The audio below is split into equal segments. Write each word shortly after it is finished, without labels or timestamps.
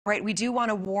Right, we do want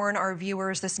to warn our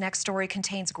viewers this next story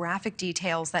contains graphic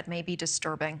details that may be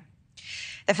disturbing.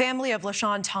 The family of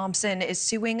Lashawn Thompson is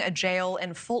suing a jail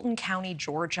in Fulton County,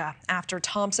 Georgia, after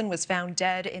Thompson was found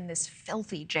dead in this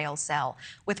filthy jail cell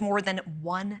with more than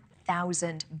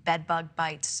 1,000 bedbug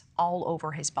bites all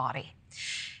over his body.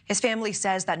 His family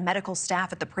says that medical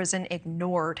staff at the prison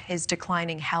ignored his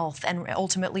declining health and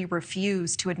ultimately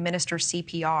refused to administer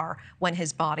CPR when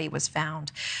his body was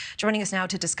found. Joining us now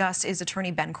to discuss is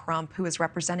attorney Ben Crump, who is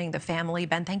representing the family.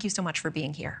 Ben, thank you so much for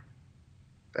being here.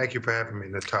 Thank you for having me,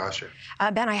 Natasha.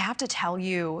 Ben, I have to tell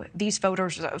you, these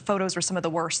photos are some of the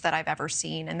worst that I've ever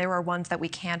seen, and there are ones that we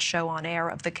can't show on air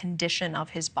of the condition of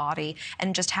his body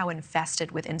and just how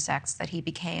infested with insects that he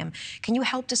became. Can you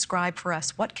help describe for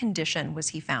us what condition was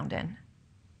he found in?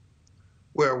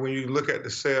 Well, when you look at the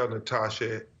cell,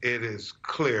 Natasha, it is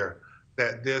clear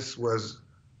that this was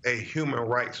a human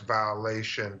rights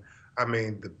violation. I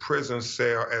mean, the prison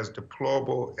cell, as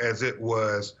deplorable as it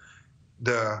was,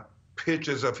 the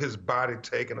pictures of his body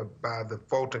taken by the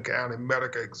Fulton County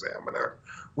medical examiner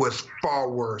was far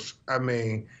worse. I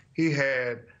mean, he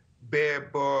had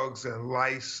bed bugs and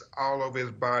lice all over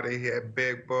his body. He had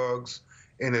bed bugs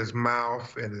in his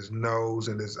mouth and his nose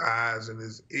and his eyes and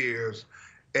his ears.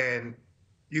 And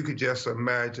you could just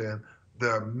imagine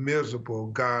the miserable,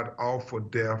 god-awful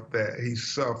death that he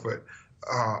suffered.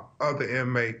 Other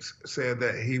inmates said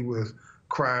that he was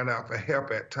crying out for help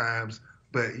at times,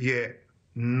 but yet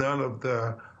none of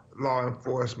the law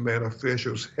enforcement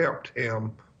officials helped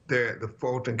him there at the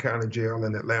Fulton County Jail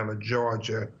in Atlanta,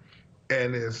 Georgia.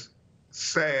 And it's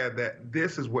sad that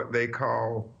this is what they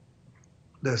call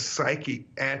the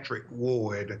psychiatric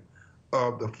ward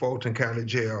of the Fulton County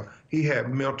Jail. He had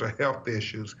mental health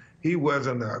issues. He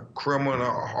wasn't a criminal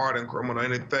or hardened criminal or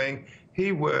anything.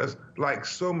 He was like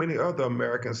so many other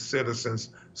American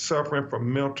citizens suffering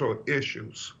from mental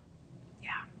issues.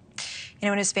 You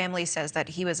know, and his family says that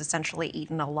he was essentially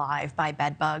eaten alive by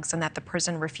bed bugs and that the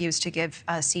prison refused to give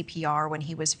CPR when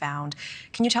he was found.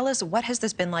 Can you tell us, what has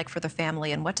this been like for the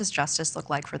family, and what does justice look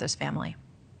like for this family?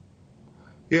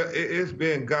 Yeah, it's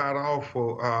been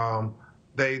god-awful.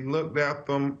 They looked at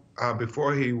them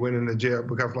before he went into jail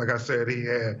because, like I said, he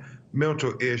had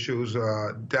mental issues,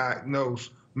 diagnosed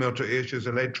mental issues,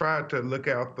 and they tried to look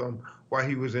at them while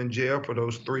he was in jail for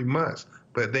those 3 months,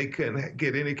 but they couldn't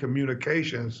get any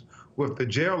communications with the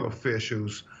jail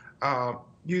officials.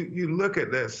 You look at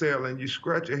that cell and you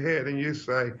scratch your head and you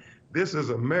say, this is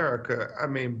America. I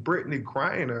mean, Brittany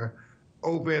Griner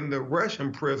over in the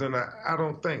Russian prison, I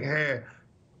don't think had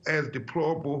as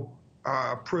deplorable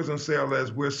prison cell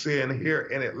as we're seeing here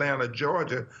in Atlanta,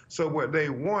 Georgia. So what they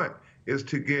want is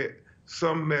to get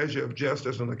some measure of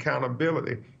justice and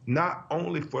accountability, not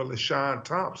only for Lashawn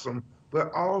Thompson, but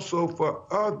also for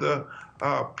other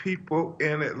people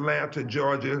in Atlanta,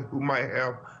 Georgia, who might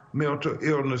have mental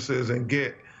illnesses and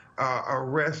get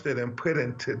arrested and put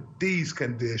into these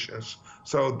conditions.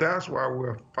 So that's why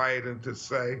we're fighting to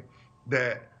say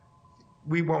that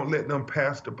we won't let them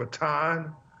pass the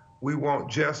baton. We want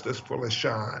justice for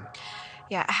Lashawn.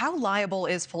 Yeah, how liable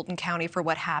is Fulton County for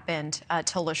what happened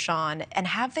to Lashawn? And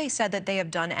have they said that they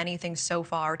have done anything so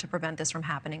far to prevent this from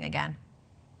happening again?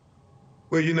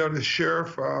 Well, you know, the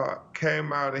sheriff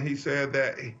came out and he said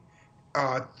that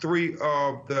 3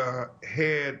 of the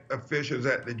head officials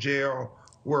at the jail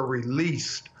were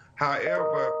released.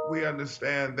 However, we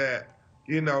understand that,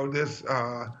 you know, this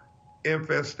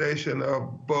infestation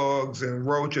of bugs and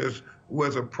roaches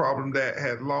was a problem that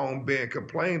had long been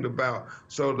complained about.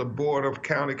 So the Board of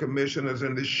County Commissioners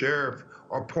and the sheriff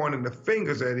are pointing the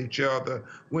fingers at each other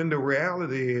when the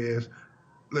reality is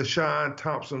Lashawn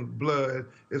Thompson's blood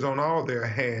is on all their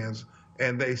hands,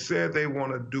 and they said they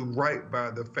want to do right by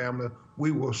the family.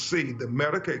 We will see. The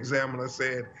medical examiner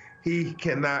said he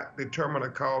cannot determine a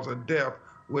cause of death,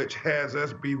 which has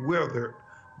us bewildered,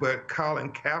 but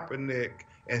Colin Kaepernick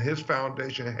and his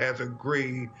foundation has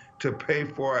agreed to pay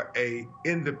for an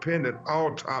independent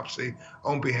autopsy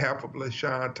on behalf of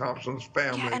Lashawn Thompson's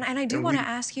family. Yeah, and I do want to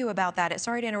ask you about that.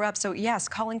 Sorry to interrupt. So yes,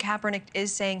 Colin Kaepernick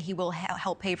is saying he will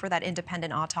help pay for that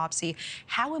independent autopsy.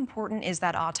 How important is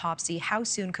that autopsy? How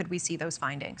soon could we see those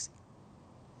findings?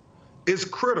 It's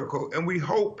critical, and we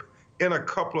hope in a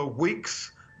couple of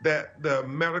weeks that the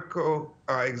medical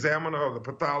examiner or the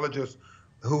pathologist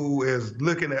who is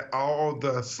looking at all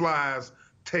the slides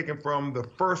taken from the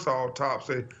first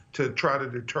autopsy to try to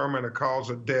determine a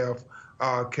cause of death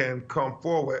can come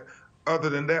forward. Other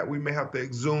than that, we may have to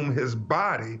exhume his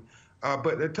body.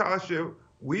 But Natasha,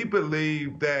 we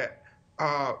believe that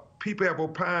people have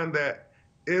opined that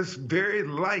it's very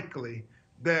likely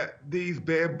that these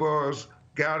bed bugs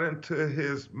got into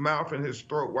his mouth and his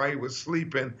throat while he was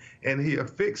sleeping, and he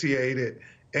asphyxiated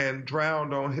and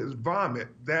drowned on his vomit.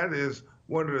 That is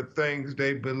one of the things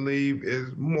they believe is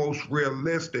most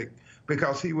realistic,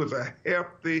 because he was a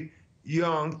healthy,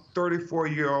 young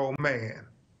 34-year-old man.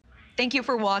 Thank you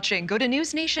for watching. Go to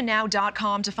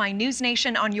newsnationnow.com to find News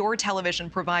Nation on your television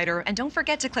provider. And don't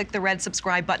forget to click the red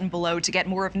subscribe button below to get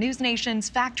more of News Nation's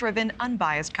fact-driven,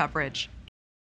 unbiased coverage.